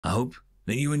I hope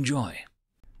that you enjoy.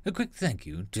 A quick thank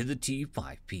you to the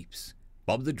T5 peeps.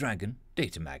 Bob the Dragon,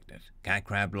 Datamagnet, Cat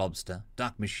Crab Lobster,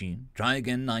 Duck Machine, Try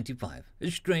Again 95,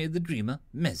 Astraya the Dreamer,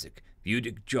 Mezec,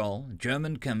 Budic Joel,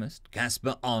 Germanchemist,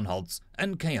 Casper Arnholtz,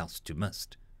 and Chaos to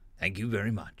Must. Thank you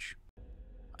very much.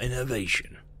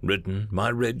 Innovation, written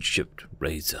by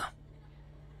RedShiftRazor.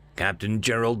 Captain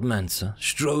Gerald Manser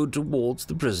strode towards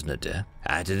the prisoner deck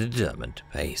at a determined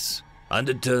pace,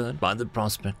 undeterred by the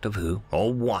prospect of who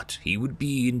or what he would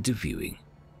be interviewing.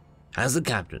 As the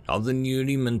captain of the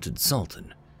newly minted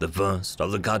Sultan, the first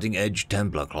of the cutting-edge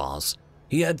Templar class,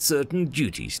 he had certain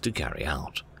duties to carry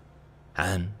out,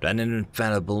 and an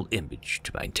infallible image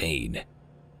to maintain.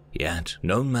 Yet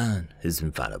no man is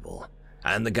infallible,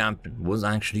 and the captain was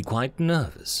actually quite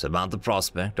nervous about the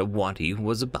prospect of what he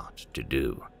was about to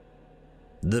do.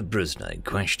 The prisoner in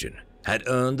question had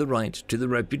earned the right to the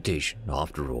reputation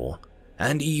after all,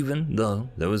 and even though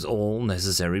there was all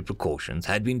necessary precautions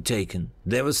had been taken,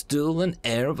 there was still an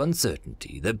air of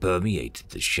uncertainty that permeated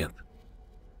the ship.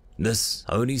 This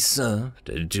only served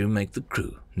to make the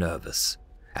crew nervous,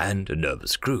 and a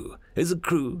nervous crew is a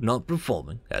crew not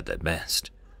performing at their best.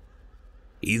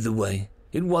 Either way,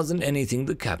 it wasn't anything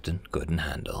the captain couldn't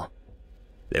handle.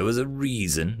 There was a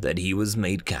reason that he was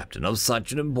made captain of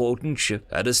such an important ship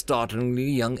at a startlingly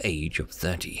young age of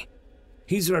 30.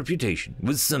 His reputation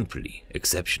was simply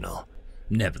exceptional.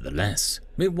 Nevertheless,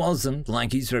 it wasn't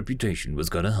like his reputation was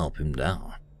going to help him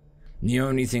down. The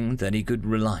only thing that he could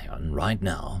rely on right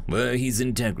now were his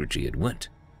integrity and wit,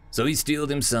 so he steeled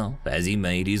himself as he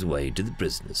made his way to the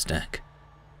prisoner's deck.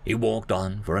 He walked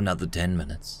on for another 10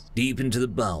 minutes, deep into the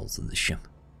bowels of the ship.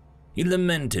 He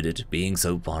lamented it being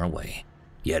so far away,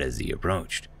 yet as he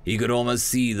approached, he could almost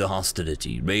see the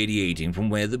hostility radiating from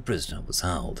where the prisoner was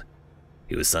held.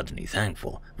 He was suddenly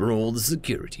thankful for all the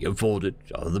security afforded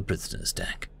on the prisoner's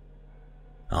deck.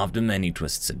 After many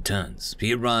twists and turns,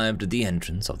 he arrived at the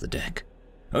entrance of the deck.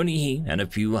 Only he and a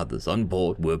few others on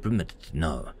board were permitted to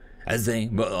know, as they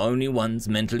were only ones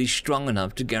mentally strong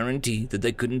enough to guarantee that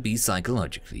they couldn't be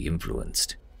psychologically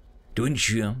influenced, to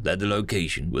ensure that the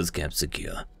location was kept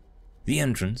secure. The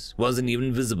entrance wasn't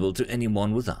even visible to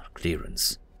anyone without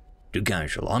clearance. To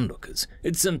casual onlookers,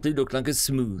 it simply looked like a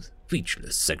smooth,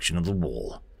 featureless section of the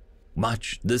wall,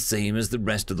 much the same as the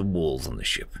rest of the walls on the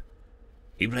ship.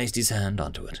 He placed his hand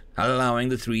onto it, allowing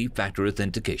the 3-factor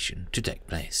authentication to take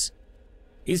place.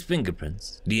 His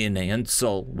fingerprints, DNA, and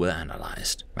soul were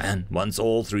analyzed, and once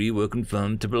all 3 were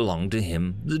confirmed to belong to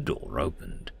him, the door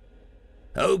opened.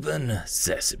 "Open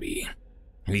sesame,"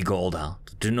 he called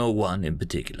out to no one in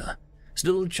particular,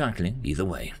 still chuckling either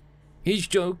way. His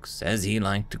jokes, as he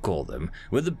liked to call them,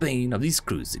 were the bane of his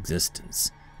crew's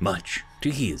existence, much to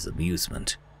his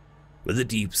amusement. With a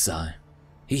deep sigh,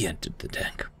 he entered the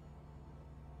deck.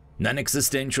 An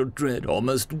existential dread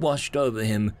almost washed over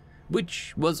him,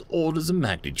 which was orders of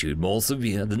magnitude more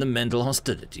severe than the mental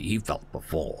hostility he felt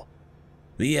before.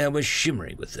 The air was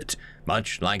shimmering with it,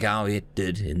 much like how it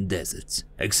did in deserts,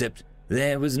 except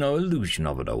there was no illusion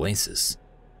of an oasis.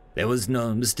 There was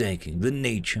no mistaking the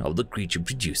nature of the creature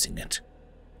producing it.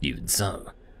 Even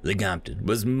so, the captain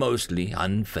was mostly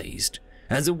unfazed,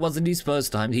 as it wasn't his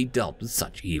first time he dealt with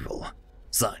such evil.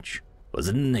 Such was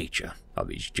the nature of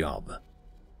his job.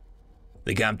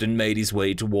 The captain made his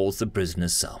way towards the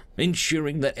prisoner's cell,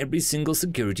 ensuring that every single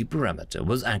security parameter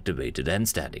was activated and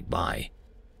standing by.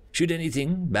 Should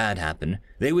anything bad happen,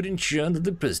 they would ensure that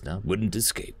the prisoner wouldn't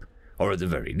escape, or at the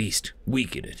very least,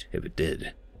 weaken it if it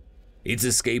did. Its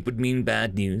escape would mean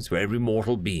bad news for every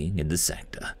mortal being in the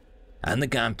sector, and the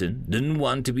captain didn't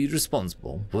want to be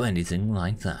responsible for anything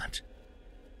like that.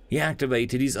 He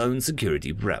activated his own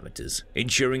security parameters,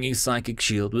 ensuring his psychic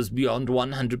shield was beyond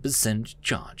 100%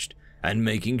 charged, and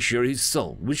making sure his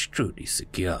soul was truly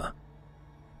secure.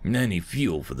 Any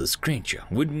fuel for this creature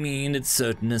would mean its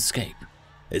certain escape,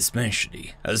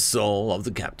 especially a soul of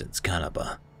the captain's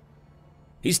caliber.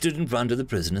 He stood in front of the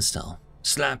prisoner's cell,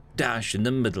 slapdash in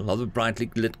the middle of a brightly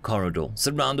lit corridor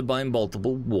surrounded by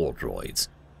multiple war droids.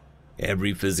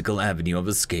 Every physical avenue of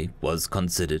escape was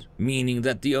considered, meaning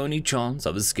that the only chance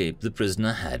of escape the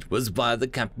prisoner had was via the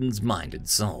captain's mind and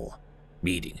soul,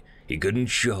 meaning he couldn't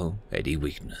show any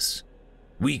weakness.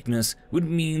 Weakness would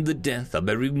mean the death of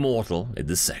every mortal in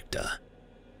the sector.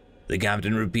 The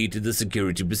captain repeated the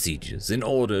security procedures in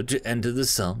order to enter the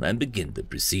cell and begin the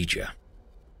procedure.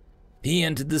 He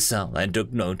entered the cell and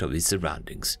took note of his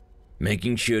surroundings,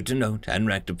 making sure to note and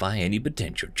rectify any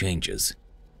potential changes.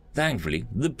 Thankfully,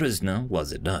 the prisoner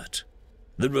was inert.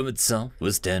 The room itself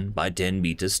was 10 by 10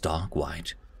 meters stark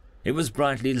white. It was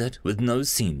brightly lit with no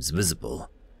seams visible,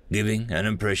 giving an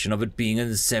impression of it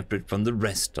being separate from the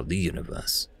rest of the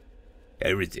universe.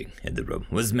 Everything in the room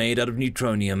was made out of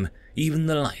neutronium, even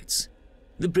the lights.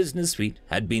 The prisoner's suite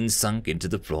had been sunk into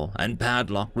the floor and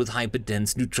padlocked with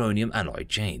hyperdense neutronium alloy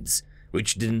chains,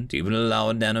 which didn't even allow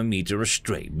a nanometer or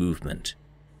stray movement.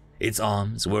 Its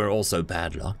arms were also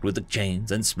padlocked with the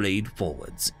chains and splayed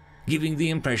forwards, giving the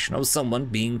impression of someone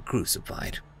being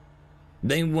crucified.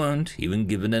 They weren't even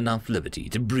given enough liberty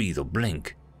to breathe or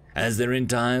blink, as their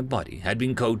entire body had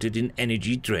been coated in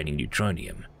energy-draining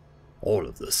neutronium. All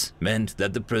of this meant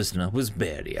that the prisoner was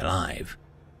barely alive.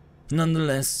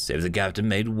 Nonetheless, if the captain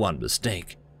made one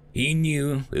mistake, he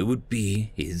knew it would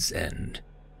be his end.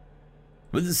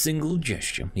 With a single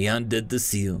gesture, he undid the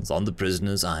seals on the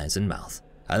prisoner's eyes and mouth,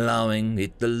 allowing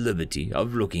it the liberty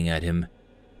of looking at him.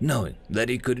 Knowing that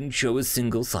he couldn't show a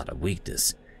single sign of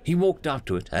weakness, he walked up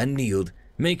to it and kneeled,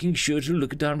 making sure to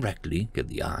look it directly in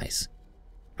the eyes.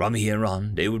 From here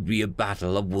on, there would be a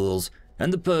battle of wills,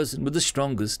 and the person with the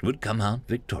strongest would come out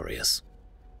victorious.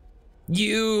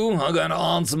 You are going to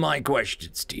answer my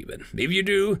question, Stephen. If you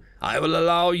do, I will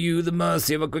allow you the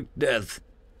mercy of a quick death.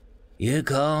 You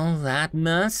call that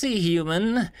mercy,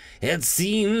 human? It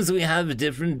seems we have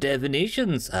different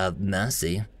definitions of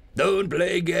mercy. Don't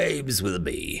play games with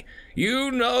me. You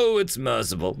know it's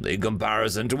merciful in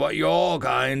comparison to what your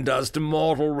kind does to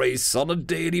mortal race on a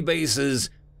daily basis.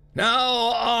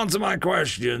 Now answer my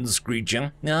question,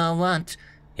 Screecher. Oh, what?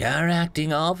 You're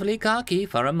acting awfully cocky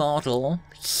for a mortal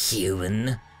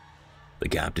human. The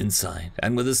captain sighed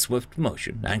and with a swift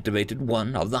motion activated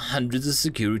one of the hundreds of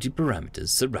security parameters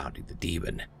surrounding the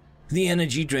demon. The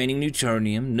energy-draining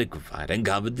neutronium liquefied and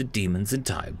covered the demon's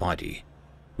entire body.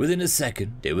 Within a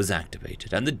second, it was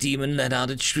activated, and the demon let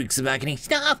out its shrieks of agony.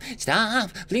 Stop!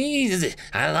 Stop! Please!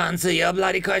 I'll answer your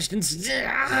bloody questions!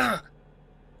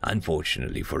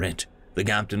 Unfortunately for it, the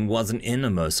captain wasn't in a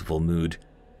merciful mood.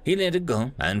 He let it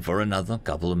go, and for another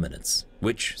couple of minutes,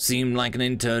 which seemed like an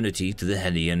eternity to the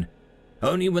Hellion,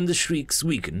 only when the shrieks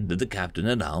weakened did the captain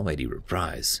allow any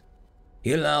reprise.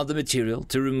 He allowed the material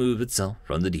to remove itself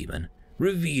from the demon,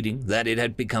 revealing that it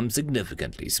had become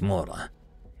significantly smaller.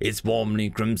 Its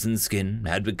formerly crimson skin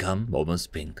had become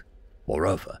almost pink.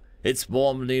 Moreover, its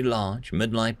formerly large,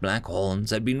 midnight black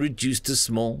horns had been reduced to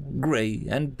small, grey,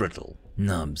 and brittle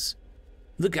nubs.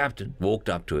 The captain walked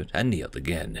up to it and kneeled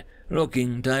again,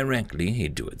 looking directly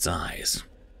into its eyes.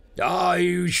 Are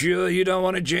you sure you don't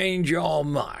want to change your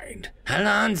mind? I'll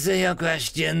answer your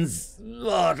questions,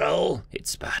 mortal, it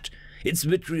spat, its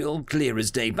vitriol clear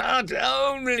as day, but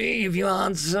only if you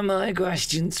answer my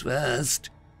questions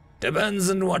first. Depends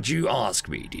on what you ask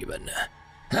me, demon.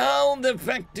 How the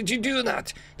fuck did you do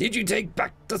that? Did you take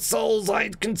back the souls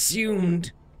I'd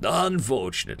consumed?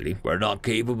 Unfortunately, we're not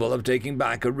capable of taking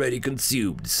back already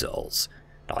consumed souls.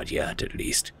 Not yet, at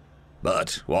least.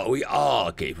 But what we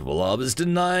are capable of is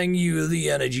denying you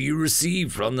the energy you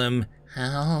receive from them.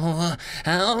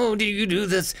 How do you do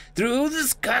this? Through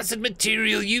this cursed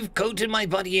material you've coated my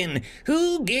body in.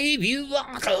 Who gave you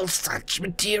all such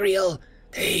material?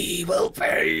 They will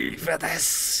pay for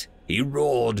this, he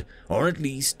roared, or at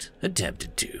least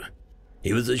attempted to.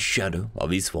 He was a shadow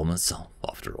of his former self,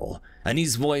 after all, and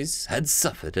his voice had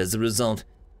suffered as a result.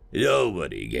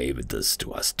 Nobody gave this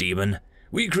to us, demon.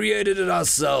 We created it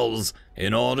ourselves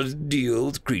in order to deal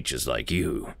with creatures like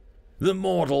you. The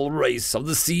mortal race of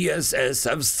the CSS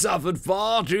have suffered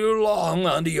far too long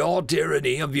under your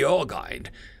tyranny of your kind,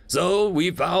 so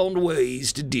we found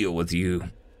ways to deal with you.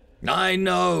 I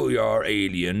know you're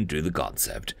alien to the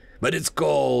concept, but it's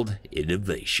called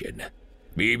innovation.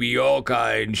 Maybe your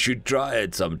kind should try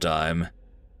it sometime.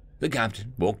 The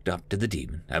captain walked up to the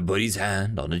demon and put his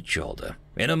hand on its shoulder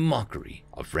in a mockery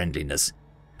of friendliness.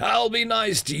 I'll be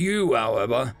nice to you,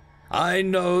 however. I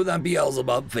know that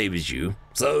Beelzebub favors you,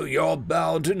 so you're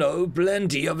bound to know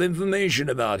plenty of information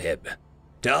about him.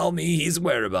 Tell me his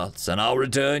whereabouts and I'll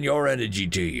return your energy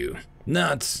to you.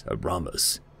 That's a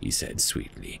promise, he said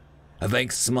sweetly. A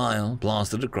vague smile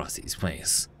plastered across his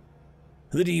face.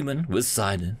 The demon was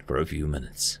silent for a few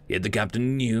minutes, yet the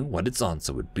captain knew what its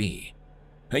answer would be.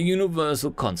 A universal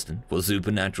constant for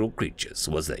supernatural creatures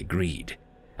was their greed,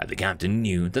 and the captain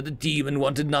knew that the demon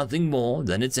wanted nothing more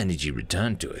than its energy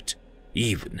returned to it,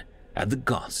 even at the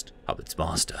cost of its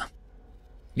master.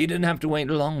 He didn't have to wait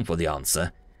long for the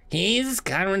answer. He's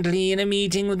currently in a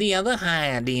meeting with the other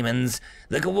higher demons.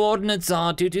 The coordinates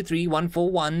are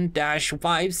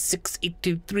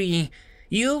 223141-56823.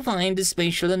 You'll find a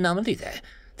spatial anomaly there,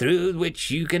 through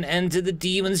which you can enter the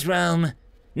demon's realm.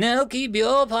 Now keep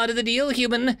your part of the deal,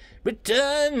 human.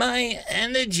 Return my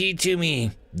energy to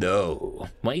me. No.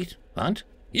 Wait, what?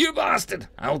 You bastard!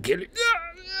 I'll kill you.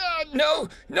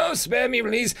 No, spare me,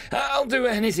 please. I'll do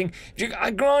anything.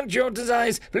 I grant your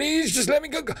desires. Please, just let me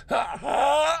go.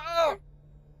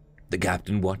 The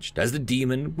captain watched as the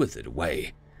demon withered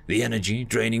away, the energy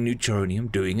draining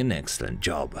neutronium doing an excellent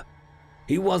job.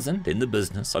 He wasn't in the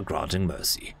business of granting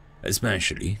mercy,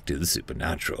 especially to the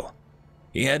supernatural.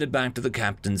 He headed back to the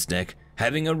captain's deck,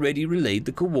 having already relayed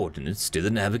the coordinates to the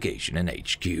navigation and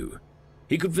HQ.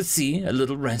 He could foresee a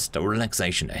little rest or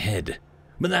relaxation ahead,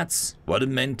 but that's what it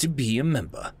meant to be a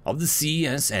member of the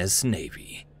CSS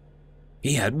Navy.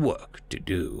 He had work to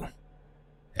do.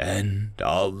 End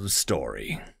of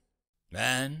story.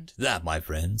 And that, my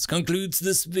friends, concludes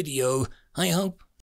this video. I hope